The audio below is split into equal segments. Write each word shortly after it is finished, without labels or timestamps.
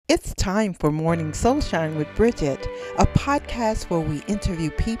It's time for Morning Soulshine with Bridget, a podcast where we interview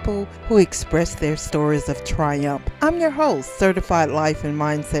people who express their stories of triumph. I'm your host, certified life and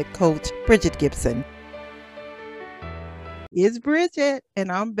mindset coach, Bridget Gibson. It's Bridget, and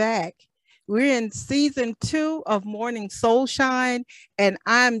I'm back. We're in season 2 of Morning Soulshine, and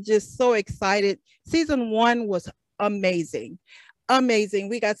I'm just so excited. Season 1 was amazing. Amazing.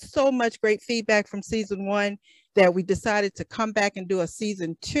 We got so much great feedback from season 1 that we decided to come back and do a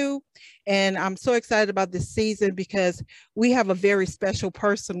season 2. And I'm so excited about this season because we have a very special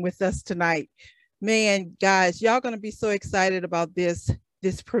person with us tonight. Man, guys, y'all going to be so excited about this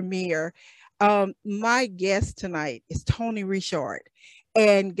premiere. My guest tonight is Tony Richard.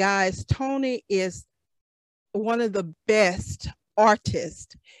 And guys, Tony is one of the best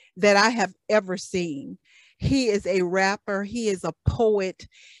artists that I have ever seen. He is a rapper. He is a poet.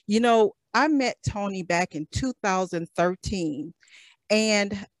 You know, I met Tony back in 2013.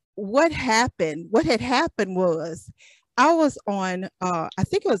 And what had happened was I was on, I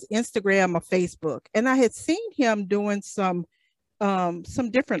think it was Instagram or Facebook, and I had seen him doing some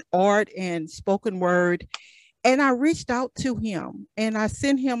different art and spoken word. And I reached out to him and I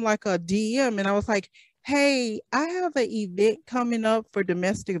sent him like a DM, and I was like, hey, I have an event coming up for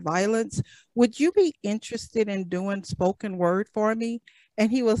domestic violence. Would you be interested in doing spoken word for me? And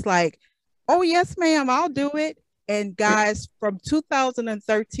he was like, oh, yes, ma'am, I'll do it. And guys, from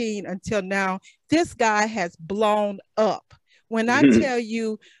 2013 until now, this guy has blown up. When I tell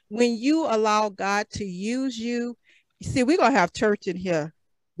you, when you allow God to use you, see, we're going to have church in here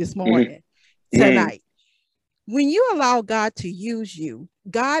this morning, tonight. When you allow God to use you,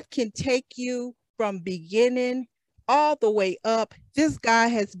 God can take you from beginning all the way up. This guy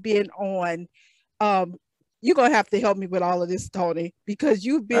has been on, you're going to have to help me with all of this, Tony, because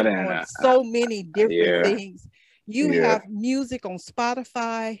you've been on so many different things. You have music on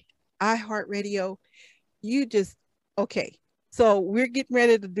Spotify, iHeartRadio. Okay. So we're getting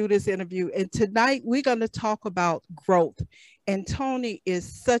ready to do this interview. And tonight we're going to talk about growth. And Tony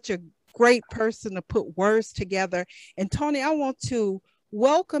is such a great person to put words together. And Tony, I want to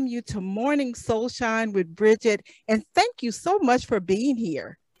welcome you to Morning Soulshine with Bridget. And thank you so much for being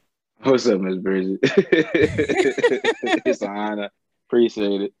here. What's up, Miss Bridget? It's an honor.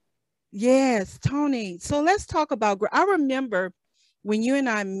 Appreciate it. Yes, Tony. So let's talk about, I remember when you and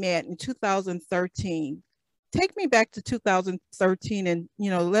I met in 2013. Take me back to 2013 and,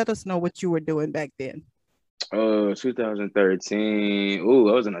 let us know what you were doing back then. 2013. Ooh,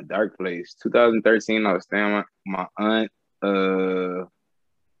 I was in a dark place. 2013, I was staying with my aunt. That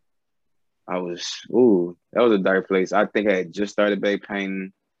was a dark place. I think I had just started back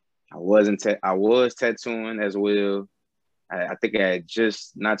painting. I was tattooing as well. I think I had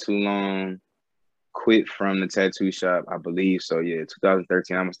just not too long quit from the tattoo shop, I believe. So yeah,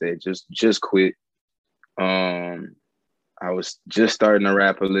 2013, I'm gonna say just quit. I was just starting to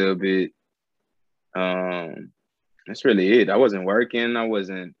rap a little bit. That's really it. I wasn't working. I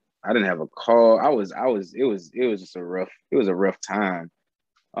didn't have a call. It was just a rough time.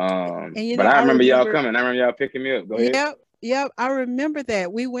 But I remember y'all coming. I remember y'all picking me up. Go ahead. Yep. I remember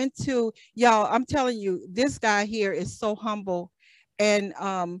that. We went to, y'all, I'm telling you, this guy here is so humble. And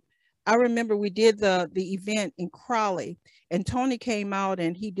I remember we did the event in Crowley, and Tony came out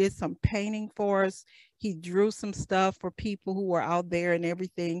and he did some painting for us. He drew some stuff for people who were out there and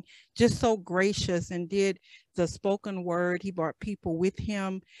everything. Just so gracious, and did the spoken word. He brought people with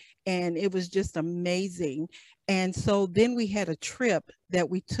him, and it was just amazing. And so then we had a trip that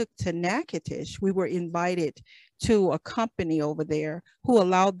we took to Natchitoches. We were invited to a company over there who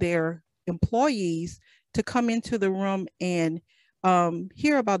allowed their employees to come into the room and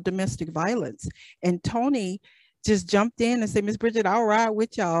hear about domestic violence. And Tony just jumped in and said, Miss Bridget, I'll ride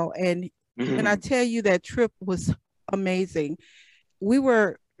with y'all. And when I tell you, that trip was amazing. We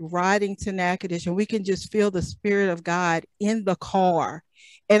were riding to Natchitoches, and we can just feel the Spirit of God in the car.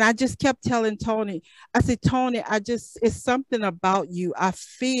 And I just kept telling Tony, I said, Tony, it's something about you. I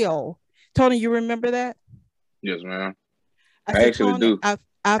feel, Tony, you remember that? Yes, ma'am. I actually do. I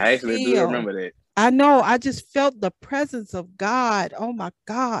actually do remember that. I know. I just felt the presence of God. Oh my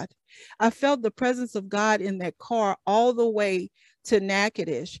God. I felt the presence of God in that car all the way to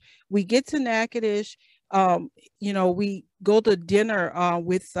Natchitoches. We get to Natchitoches. We go to dinner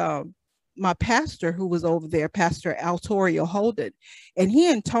with my pastor who was over there, Pastor Altorio Holden. And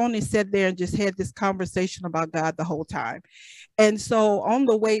he and Tony sat there and just had this conversation about God the whole time. And so on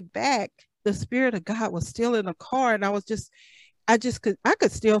the way back, the Spirit of God was still in the car. And I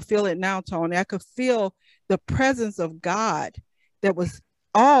could still feel it now, Tony. I could feel the presence of God that was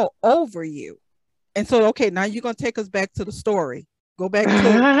all over you. And so, okay, now you're going to take us back to the story. Go back to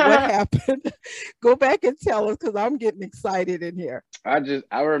what happened. Go back and tell us because I'm getting excited in here. I just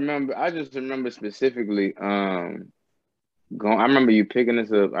remember specifically going. I remember you picking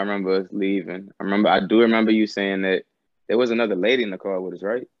us up. I remember us leaving. I do remember you saying that there was another lady in the car with us,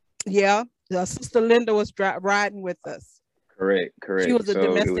 right? Yeah, Sister Linda was riding with us. Correct, She correct. was a So it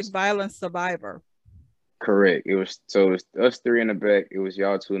domestic was violence survivor. correct. It was us three in the back. It was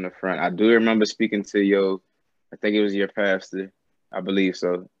y'all two in the front. I do remember speaking to I think it was your pastor. I believe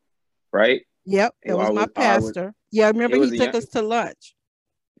so. Right? Yep, It that was my was I was pastor. Yeah, remember it he was a took young us to lunch.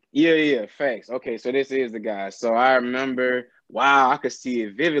 yeah, facts. Okay, so this is the guy. So I remember, wow, I could see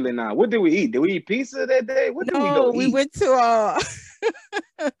it vividly now. What did we eat? Did we eat pizza that day? What did we go No, we eat? went to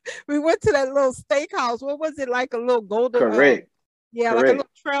we went to that little steakhouse. What was it, like a little golden Correct, yeah, like a little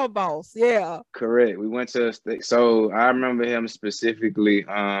correct, trail boss. Yeah. correct. We went to so I remember him specifically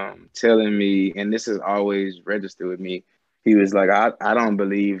telling me, and this is always registered with me. He was like, I don't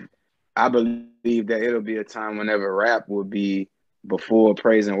believe I believe that it'll be a time whenever rap will be before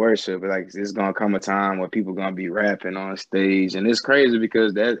praise and worship. Like it's gonna come a time where people gonna be rapping on stage, and it's crazy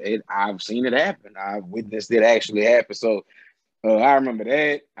because I've seen it happen. I've witnessed it actually happen. So I remember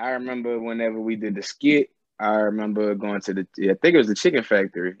that. I remember whenever we did the skit. I remember going to I think it was the chicken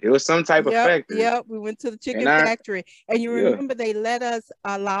factory. It was some type of Yep, factory, yep. We went to the and chicken factory. And you yeah, remember they let us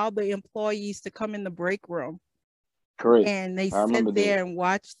allow the employees to come in the break room correct. and they I remember sit that. there and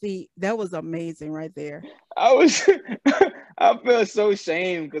watch that was amazing right there. I was, I felt so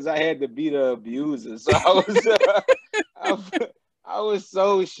ashamed because I had to be the abuser. So I, I was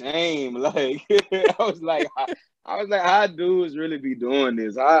so ashamed. Like I was like, how dudes really be doing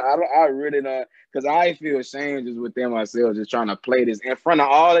this? I really don't, because I feel ashamed just within myself, just trying to play this in front of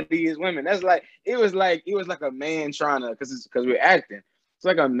all of these women. That's like it was like a man trying to, because we're acting. It's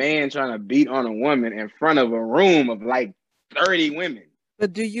like a man trying to beat on a woman in front of a room of like 30 women.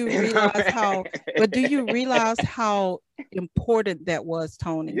 But do you realize how important that was,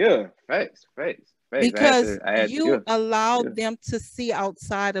 Tony? Yeah, facts. Because I had to, you yeah, allowed them to see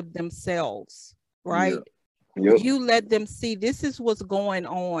outside of themselves, yeah, right? yep, You let them see this is what's going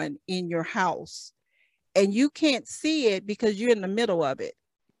on in your house. And you can't see it because you're in the middle of it.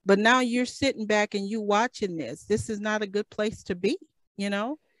 But now you're sitting back and you watching this. This is not a good place to be, you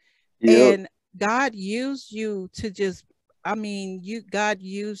know? yep, And God used you to just, I mean, God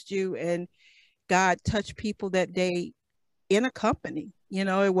used you and God touched people that day in a company. You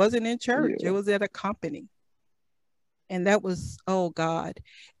know, it wasn't in church, it yeah, was at a company. And that was, oh God.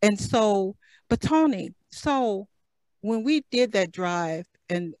 And so, but Tony, so when we did that drive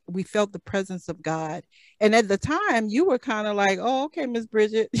and we felt the presence of God, and at the time you were kind of like, oh, okay, Miss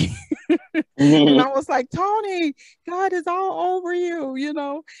Bridget. And I was like, Tony, God is all over you, you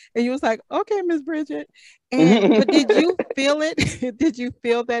know? And you was like, okay, Miss Bridget. But did you feel it? Did you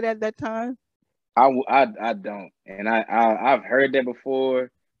feel that at that time? I don't, and I've heard that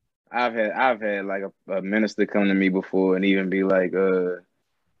before. I've had like a minister come to me before and even be like,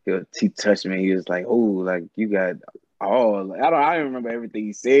 he touched me. He was like, oh, like you got all. Like, I don't remember everything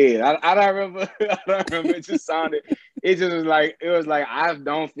he said. I don't remember. I don't remember. It just sounded. It just was like I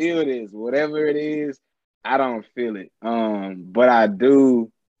don't feel this. Whatever it is, I don't feel it. But I do.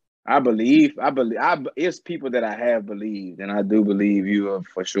 I believe. It's people that I have believed, and I do believe you are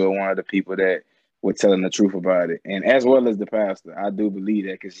for sure one of the people that were telling the truth about it, and as well as the pastor, I do believe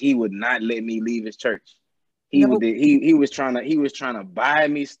that because he would not let me leave his church. No. He was trying to buy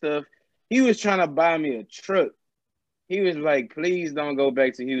me stuff. He was trying to buy me a truck. He was like, please don't go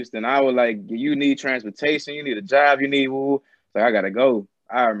back to Houston. I was like, you need transportation, you need a job, you need woo. Like, I gotta go.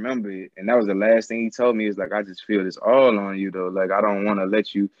 I remember it. And that was the last thing he told me is like, I just feel this all on you though. Like, I don't want to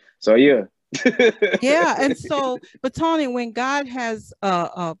let you. So yeah. Yeah. And so, but Tony, when God has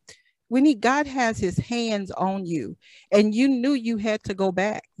God has his hands on you and you knew you had to go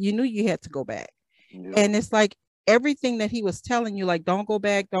back. You knew you had to go back. Yeah. And it's like everything that he was telling you, like, don't go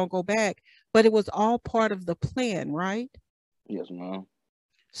back, don't go back. But it was all part of the plan, right? Yes, ma'am.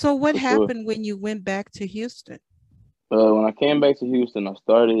 So what For sure. happened when you went back to Houston? When I came back to Houston, I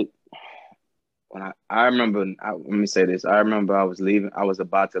started when I remember, let me say this. I remember I was leaving, I was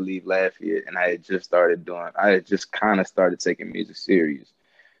about to leave Lafayette, and I had just kind of started taking music serious.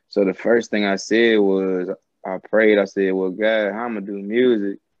 So the first thing I said was, I prayed, I said, well, God, how I'm gonna do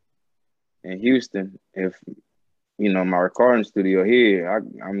music in Houston if, my recording studio here,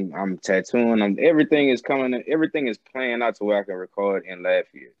 I'm tattooing, everything is playing out to where I can record in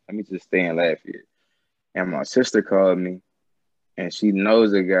Lafayette. Let me just stay in Lafayette. And my sister called me, and she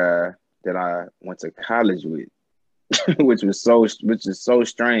knows a guy that I went to college with, which is so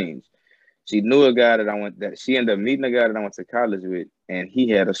strange. she knew a guy that she ended up meeting a guy that I went to college with, and he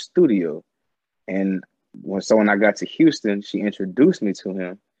had a studio. And when I got to Houston, she introduced me to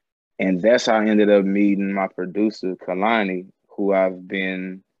him. And that's how I ended up meeting my producer, Kalani, who I've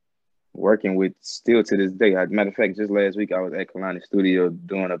been working with still to this day. Matter of fact, just last week I was at Kalani's studio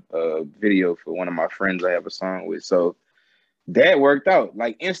doing a video for one of my friends I have a song with. So that worked out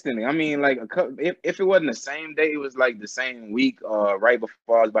like instantly. I mean, like if it wasn't the same day, it was like the same week. Right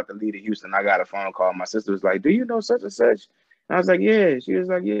before I was about to leave to Houston, I got a phone call. My sister was like, "Do you know such and such?" And I was like, "Yeah." She was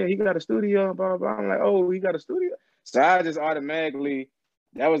like, "Yeah, he got a studio." Blah blah blah. I'm like, "Oh, he got a studio." So I just automatically,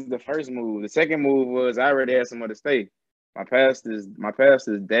 that was the first move. The second move was I already had somewhere to stay. My pastor's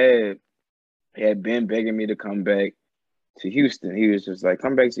dad had been begging me to come back to Houston. He was just like,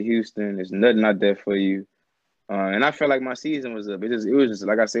 "Come back to Houston. There's nothing out there for you." And I felt like my season was up. It was just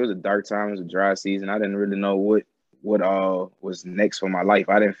like I said, it was a dark time. It was a dry season. I didn't really know what all was next for my life.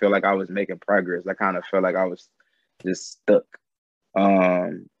 I didn't feel like I was making progress. I kind of felt like I was just stuck.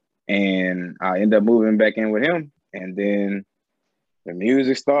 And I ended up moving back in with him, and then the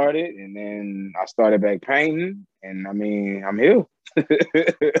music started, and then I started back painting. And I mean, I'm here.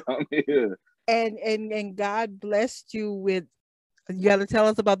 I'm here. And God blessed you with. You got to tell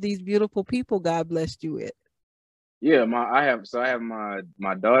us about these beautiful people God blessed you with. Yeah, I have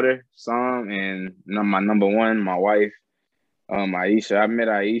my daughter, Sam, and my number one, my wife, Aisha. I met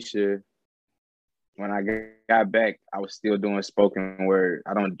Aisha when I got back. I was still doing spoken word.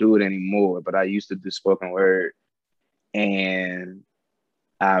 I don't do it anymore, but I used to do spoken word. And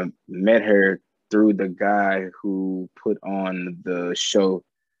I met her through the guy who put on the show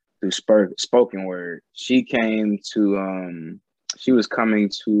through spoken word. She came to she was coming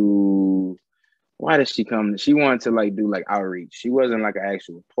to, why did she come? She wanted to like do like outreach. She wasn't like an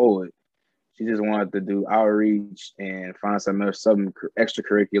actual poet. She just wanted to do outreach and find something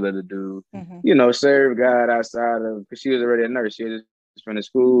extracurricular to do. Mm-hmm. Serve God outside of, because she was already a nurse. She had just finished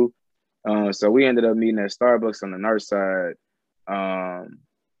school. So we ended up meeting at Starbucks on the nurse side.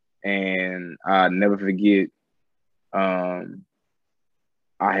 And I never forget. I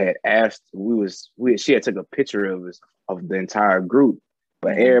had asked. She had took a picture of us, of the entire group,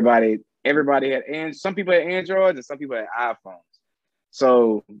 but Mm-hmm. everybody had, and some people had Androids and some people had iPhones.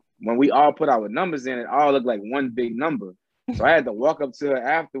 So when we all put our numbers in, it all looked like one big number. So I had to walk up to her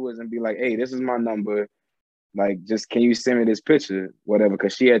afterwards and be like, "Hey, this is my number. Like, just can you send me this picture, whatever?"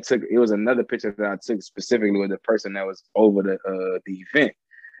 Because she had took, it was another picture that I took specifically with the person that was over the event.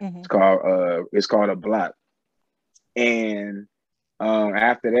 Mm-hmm. It's called a block. And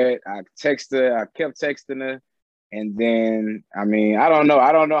after that, I kept texting her. And then, I mean, I don't know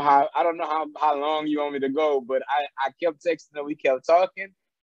how long you want me to go, but I kept texting her. We kept talking,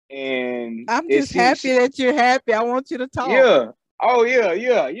 and I'm just happy that you're happy. I want you to talk. yeah. Oh yeah,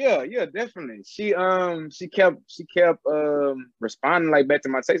 definitely. She kept responding like back to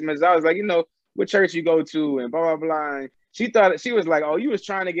my text messages. I was like, what church you go to and blah blah blah. And she was like, "Oh, you was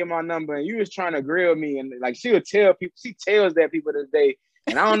trying to get my number and you was trying to grill me." And like she would tell people, she tells that people this day.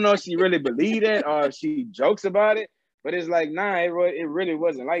 And I don't know if she really believed it or if she jokes about it, but it's like, nah, it really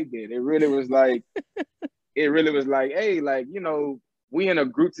wasn't like that. It really was like, hey, like, we in a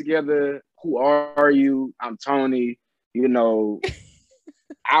group together. Who are you? I'm Tony. You know,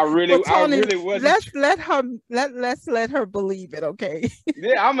 Well, I Tony, really wasn't. let's let her believe it, okay?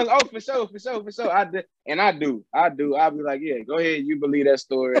 Yeah, for sure. I do. I'll be like, yeah, go ahead. You believe that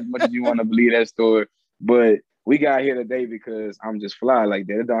story as much as you want to believe that story. But we got here today because I'm just fly like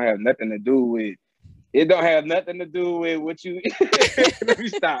that. It don't have nothing to do with. It don't have nothing to do with what you. Let me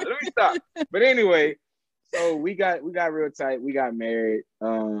stop. But anyway, so we got real tight. We got married. A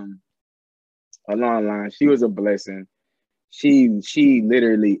long line. She was a blessing. She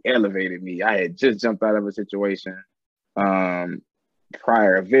literally elevated me. I had just jumped out of a situation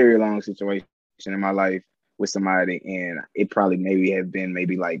prior, a very long situation in my life with somebody, and it probably maybe have been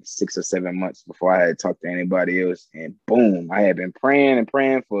maybe like 6 or 7 months before I had talked to anybody else. And boom, I had been praying and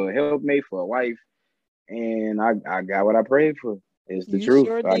praying for a helpmate, for a wife, and I got what I prayed for. It's the You truth.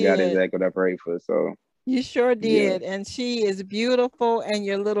 sure I got did. exactly what I prayed for. So You sure yeah, did. And she is beautiful, and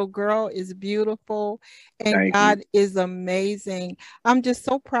your little girl is beautiful, and thank you. God is amazing. I'm just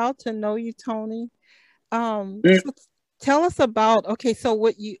so proud to know you, Tony. Mm. So tell us about, okay, so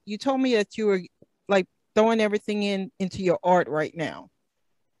what you told me that you were like throwing everything into your art right now.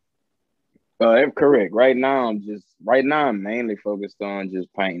 Correct. Right now I'm mainly focused on just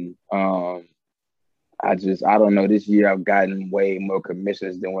painting. I don't know. This year I've gotten way more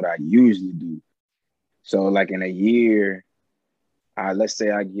commissions than what I usually do. So like in a year, let's say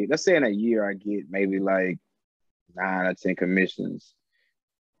in a year I get maybe like 9 or 10 commissions.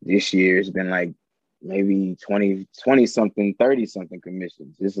 this year it's been like maybe 20 something, 30 something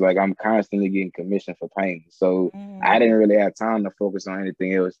commissions. It's like I'm constantly getting commission for painting. So I Mm. didn't really have time to focus on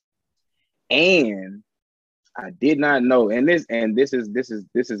anything else. And I did not know, and this is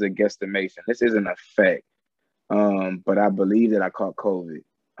a guesstimation. This isn't a fact. But I believe that I caught COVID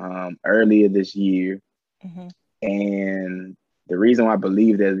earlier this year. Mm-hmm. And the reason why I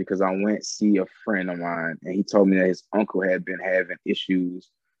believe that is because I went see a friend of mine, and he told me that his uncle had been having issues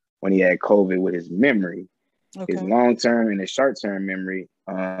when he had COVID with his memory. His Okay. long term and his short term memory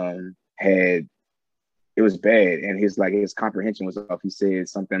had it was bad, and his comprehension was off. He said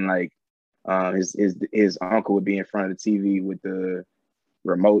something like his uncle would be in front of the TV with the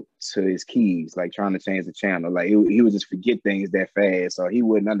remote to his keys, like trying to change the channel. Like he would just forget things that fast, so he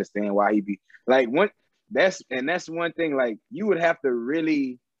wouldn't understand why he'd be like one. That's one thing. Like you would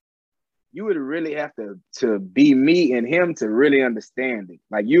really have to be me and him to really understand it.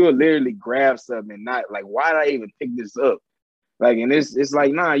 Like you would literally grab something and not like, why did I even pick this up? Like, and it's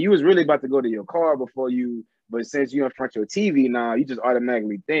like, nah, you was really about to go to your car before you, but since you're in front of your TV now, you just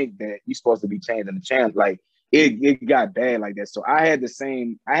automatically think that you're supposed to be changing the channel. Like it got bad like that. So I had the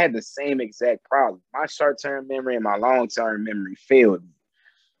same exact problem. My short-term memory and my long-term memory failed me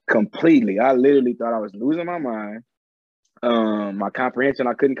completely. I literally thought I was losing my mind. My comprehension,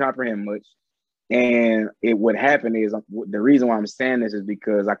 I couldn't comprehend much. And it what happened is the reason why I'm saying this is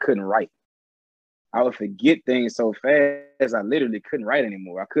because I couldn't write. I would forget things so fast. I literally couldn't write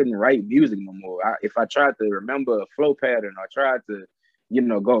anymore. I couldn't write music no more. If I tried to remember a flow pattern, I tried to,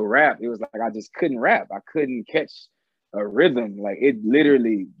 go rap. It was like I just couldn't rap. I couldn't catch a rhythm. Like it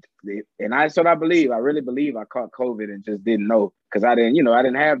literally, and I believe. I really believe I caught COVID and just didn't know because I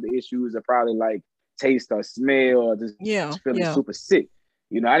didn't have the issues of probably like taste or smell or just Yeah. feeling Yeah. super sick.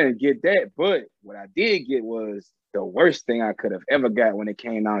 I didn't get that. But what I did get was the worst thing I could have ever got when it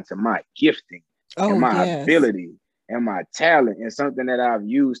came down to my gifting and Oh, my yes. ability and my talent and something that I've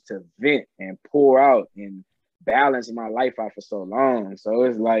used to vent and pour out and balance my life out for so long. So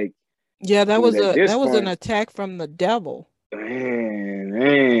it's like, Yeah, dude, at this that was an point, attack from the devil.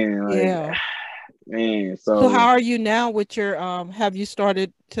 man, like, Yeah. man. So how So are you now with your have you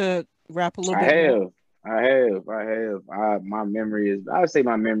started to rap a little I bit more? have, my memory is, I would say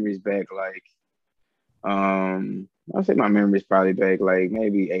my memory is back like, I'd say my memory is probably back like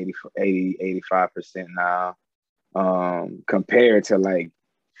maybe 85% now. Compared to like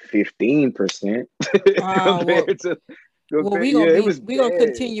 15% Well, compared to well, yeah, it was we gonna bad.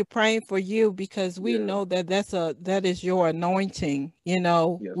 continue praying for you because we Yeah, know that that is your anointing. You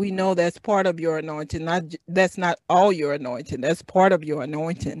know, yes, we know man. that's part of your anointing. That's not all your anointing. That's part of your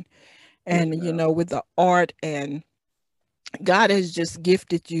anointing. Yes, And ma'am. with the art, and God has just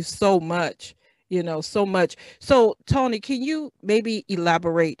gifted you so much. So much. So Tony, can you maybe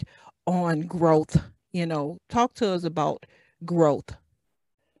elaborate on growth? Talk to us about growth.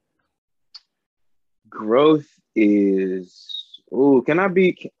 Growth is, oh, can I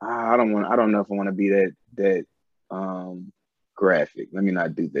be, I don't know if I want to be that um graphic. Let me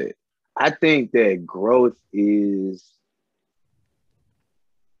not do that. I think that growth is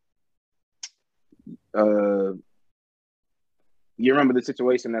uh you remember the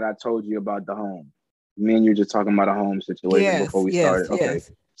situation that I told you about the home? Me and you just talking about a home situation before Yes, we yes, started. Okay.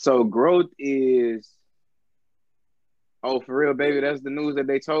 yes. So growth is, oh, for real, baby, that's the news that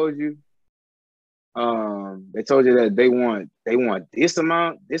they told you. They told you that they want this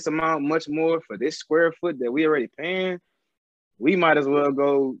amount, much more for this square foot that we already paying. We might as well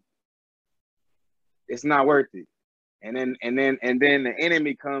go. It's not worth it. And then the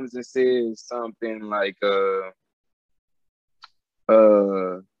enemy comes and says something like, uh,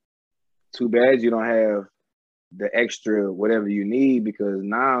 too bad you don't have the extra whatever you need because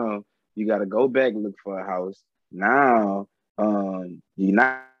now you got to go back and look for a house. Now, you're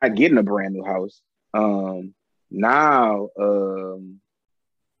not getting a brand new house. Um, now,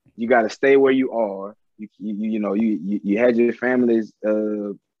 you got to stay where you are. You had your family's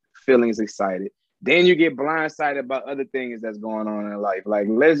feelings excited. Then you get blindsided about other things that's going on in life. Like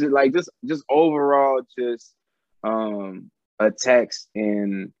let's just overall just attacks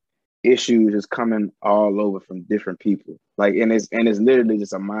and issues is coming all over from different people. Like and it's literally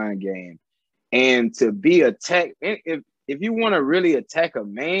just a mind game. And to be attacked, if you want to really attack a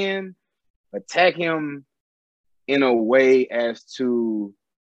man, attack him in a way as to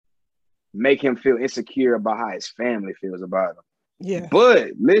make him feel insecure about how his family feels about him. Yes.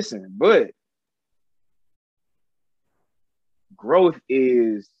 But listen, growth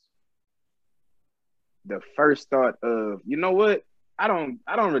is the first thought of, you know what? I don't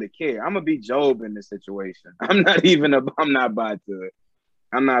really care. I'm gonna be Job in this situation. I'm not about to.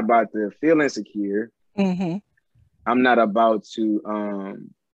 I'm not about to feel insecure. Mm-hmm. I'm not about to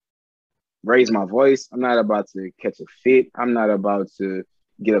raise my voice. I'm not about to catch a fit. I'm not about to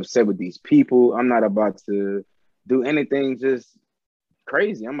get upset with these people. I'm not about to do anything just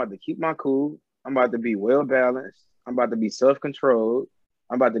crazy. I'm about to keep my cool. I'm about to be well balanced. I'm about to be self-controlled.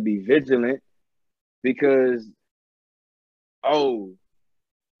 I'm about to be vigilant because oh,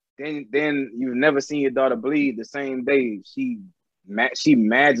 then you've never seen your daughter bleed the same day. She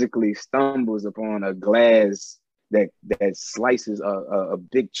magically stumbles upon a glass that slices a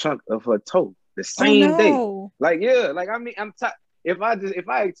big chunk of her toe the Oh same day. no. Like yeah, like I mean, if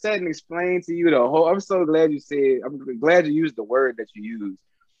I sat and explained to you the whole, I'm so glad you said. I'm glad you used the word that you used.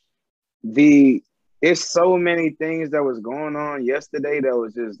 The It's so many things that was going on yesterday that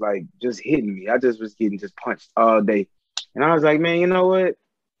was just like just hitting me. I just was getting just punched all day, and I was like, man, you know what?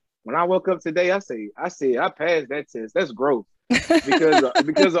 When I woke up today, I passed that test. That's growth because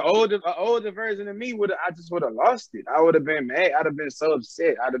the older version of me I just would have lost it. I would have been mad. I'd have been so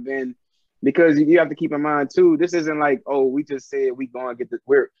upset. I'd have been because you have to keep in mind too. This isn't like oh we just said we gonna get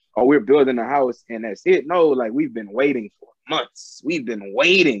we're building a house and that's it. No, like we've been waiting for months. We've been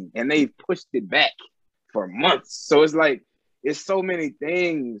waiting and they've pushed it back for months. So it's like it's so many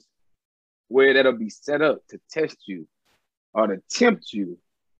things where that'll be set up to test you or to tempt you.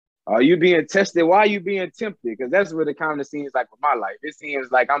 Are you being tested? Why are you being tempted? Because that's what it kind of seems like with my life. It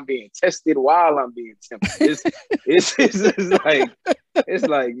seems like I'm being tested while I'm being tempted. It's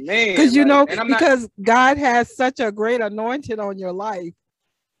like man, Because you like, know, and I'm not. because God has such a great anointing on your life.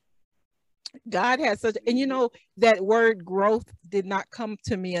 God has such, and you know, that word growth did not come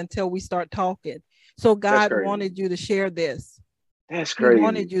to me until we start talking. So That's God crazy. wanted you to share this. That's He crazy.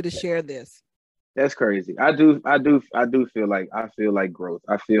 wanted you to share this. That's crazy. I do feel like growth.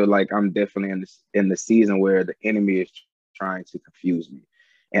 I feel like I'm definitely in the season where the enemy is trying to confuse me,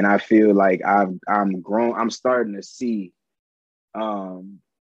 and I feel like I'm grown. I'm starting to see um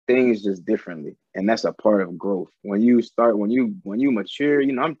things just differently, and that's a part of growth. When you mature,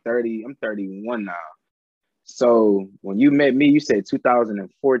 I'm 30. I'm 31 now. So when you met me, you said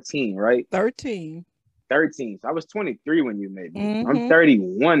 2014, right? 13. 13. So I was 23 when you met me. I'm Mm-hmm.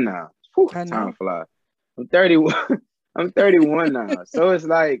 31 now. Whew, I time know. flies. I'm 31. I'm 31 now. So it's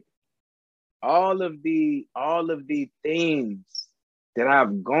like all of the things that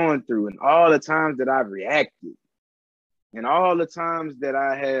I've gone through and all the times that I've reacted and all the times that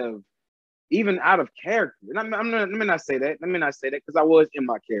I have even out of character. And let me not say that. Let me not say that because I was in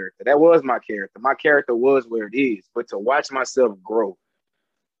my character. That was my character. My character was where it is. But to watch myself grow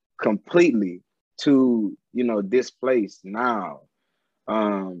completely to this place now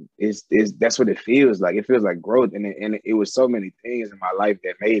is that's what it feels like. It feels like growth, and it was so many things in my life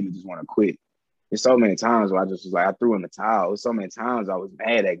that made me just want to quit. There's so many times where I just was like I threw in the towel. It was so many times I was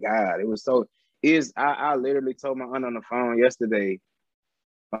mad at God. It was so is I literally told my aunt on the phone yesterday.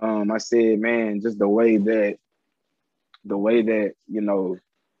 I said, man, just the way that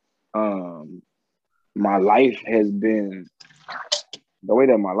um my life has been the way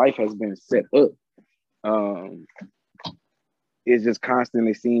that my life has been set up. Um, it just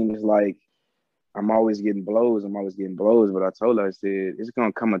constantly seems like I'm always getting blows. I'm always getting blows. But I told her, I said, it's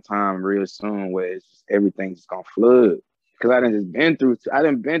gonna come a time real soon where it's just everything's just gonna flood. Cause I done been through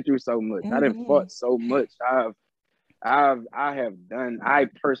so much. I done Mm-hmm. fought so much. I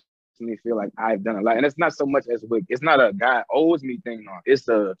personally feel like I've done a lot. And it's not so much as it's not a God owes me thing. No. It's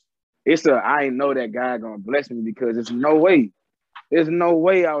a I know that God gonna bless me because there's no way. There's no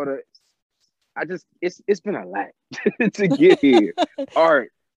way I would have it's been a lot to get here.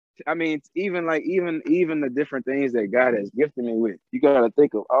 Art. I mean, even the different things that God has gifted me with. You got to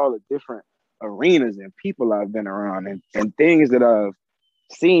think of all the different arenas and people I've been around and things that I've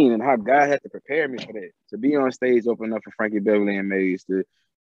seen and how God had to prepare me for that. To be on stage, open up for Frankie Beverly and Maze, to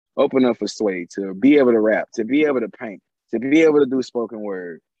open up for Sway, to be able to rap, to be able to paint, to be able to do spoken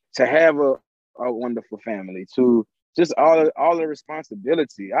word, to have a wonderful family, to just all the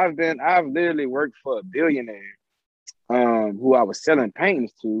responsibility. I've literally worked for a billionaire who I was selling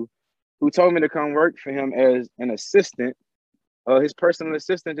paintings to, who told me to come work for him as an assistant, his personal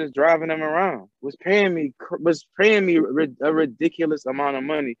assistant, just driving him around, was paying me a ridiculous amount of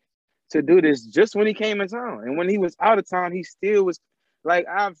money to do this just when he came in town. And when he was out of town, he still was like,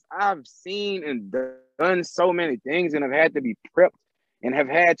 I've seen and done so many things and have had to be prepped and have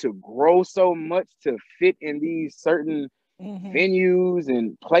had to grow so much to fit in these certain Mm-hmm. venues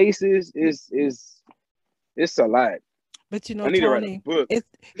and places. It's a lot. But you I know, need to write a Tony, book.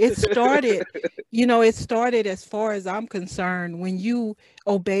 it started, it started as far as I'm concerned when you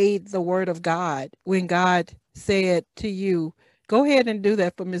obeyed the word of God, when God said to you, Go ahead and do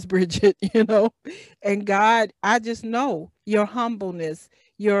that for Miss Bridget, And God, I just know your humbleness,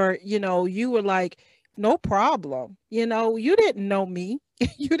 you were like, no problem. You didn't know me.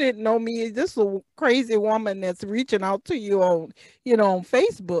 You didn't know me. This is a crazy woman that's reaching out to you on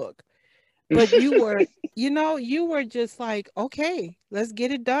Facebook. But you were just like, okay, let's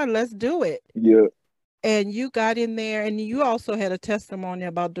get it done. Let's do it. Yeah. And you got in there, and you also had a testimony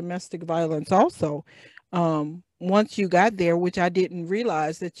about domestic violence also. Once you got there, which I didn't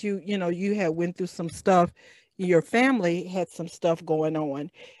realize that you had went through some stuff, your family had some stuff going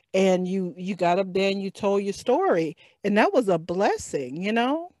on, and you got up there and you told your story, and that was a blessing.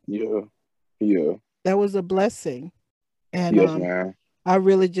 Yeah. Yeah. That was a blessing. And Yes, man. I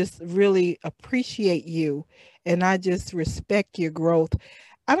really just really appreciate you, and I just respect your growth.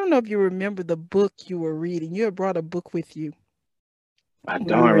 I don't know if you remember the book you were reading. You had brought a book with you I when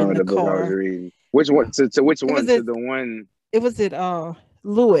don't we were in remember the the book I was car. reading. Which one? To which It one? was To it. the one. It was it.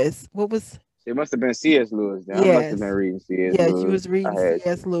 Lewis. What was? It must have been C.S. Lewis. Then I must have been Yes, reading C.S. yes. You Lewis. was reading I had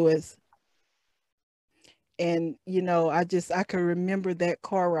C.S. to. Lewis, and I could remember that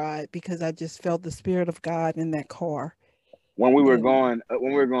car ride because I just felt the spirit of God in that car. And When we were going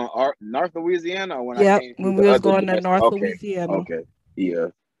North Louisiana, or when I yep, came through when the we was other going to domestic. North Okay. Louisiana, Okay. Yeah.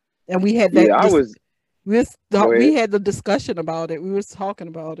 and we had Yeah. I this. was. Go We ahead. had the discussion about it. We was talking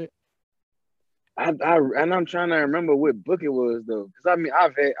about it. And I'm trying to remember what book it was though, because I mean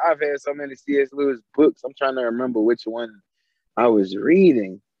I've had so many C.S. Lewis books. I'm trying to remember which one I was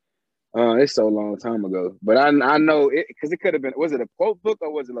reading. It's so long time ago, but I know it because it could have been. Was it a quote book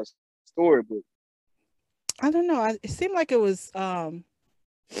or was it a story book? I don't know. It seemed like it was. I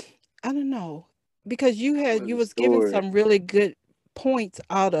don't know, because It you was a was giving story. some really good points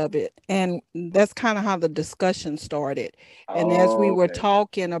out of it, and that's kind of how the discussion started. And as we Oh, were okay.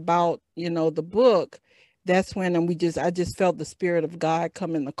 talking about the book, that's when I just felt the spirit of God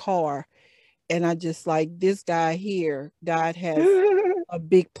come in the car, and I just like, this guy here, God has a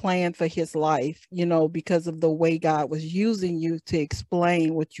big plan for his life, because of the way God was using you to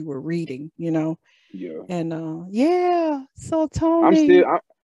explain what you were reading. Yeah. And yeah, so I'm still. Tony,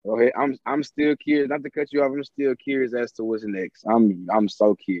 Okay, I'm still curious. Not to cut you off. I'm still curious as to what's next. I'm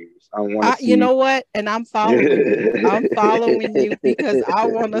so curious. I want to you see. know what? And I'm following you. I'm following you because I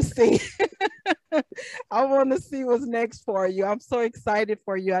want to see. I want to see what's next for you. I'm so excited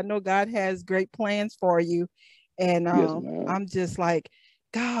for you. I know God has great plans for you, and Yes, man. I'm just like,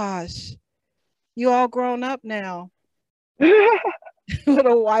 gosh, you all grown up now with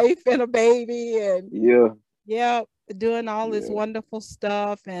a wife and a baby, and Yeah, yeah, doing all this yeah. wonderful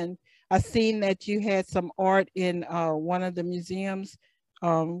stuff. And I seen that you had some art in one of the museums.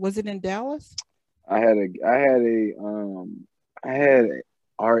 Was it in Dallas? I had a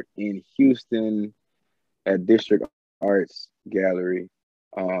art in Houston at District Arts Gallery,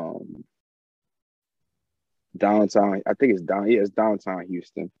 um, downtown. I think it's down. Yeah, it's downtown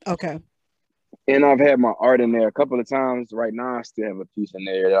Houston. Okay. And I've had my art in there a couple of times. Right now, I still have a piece in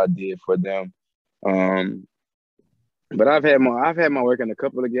there that I did for them. Um, but I've had my work in a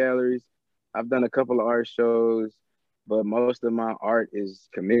couple of galleries. I've done a couple of art shows, but most of my art is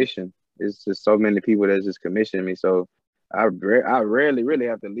commissioned. It's just so many people that just commission me. So I rarely really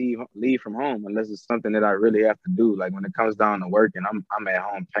have to leave from home unless it's something that I really have to do. Like when it comes down to working, I'm at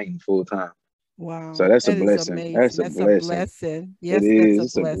home painting full time. So Wow, that's a that is blessing. That's amazing. a That's a blessing. blessing. It Yes, that's a is.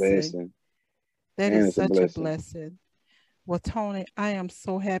 It's a blessing. blessing. That Man, is it's a such a blessing. blessing. Well, Tony, I am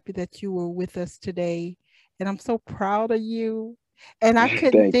so happy that you were with us today, and I'm so proud of you. And I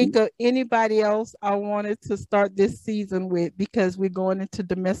couldn't Thank think you. of anybody else I wanted to start this season with, because we're going into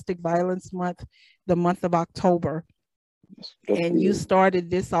Domestic Violence Month, the month of October. That's And you good.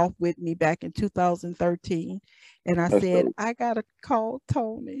 started this off with me back in 2013. And I That's said, dope. I got to call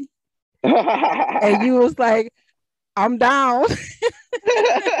Tony. And you was like, I'm down.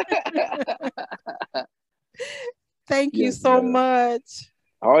 Thank you Yes, so man. much.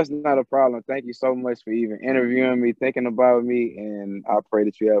 Oh, it's not a problem. Thank you so much for even interviewing me, thinking about me, and I pray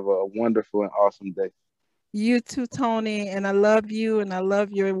that you have a wonderful and awesome day. You too, Tony. And I love you, and I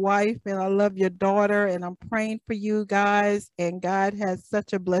love your wife, and I love your daughter. And I'm praying for you guys. And God has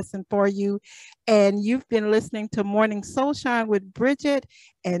such a blessing for you. And you've been listening to Morning Sunshine with Bridget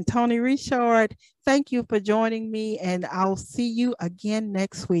and Tony Richard. Thank you for joining me. And I'll see you again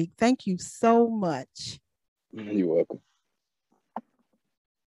next week. Thank you so much. You're welcome.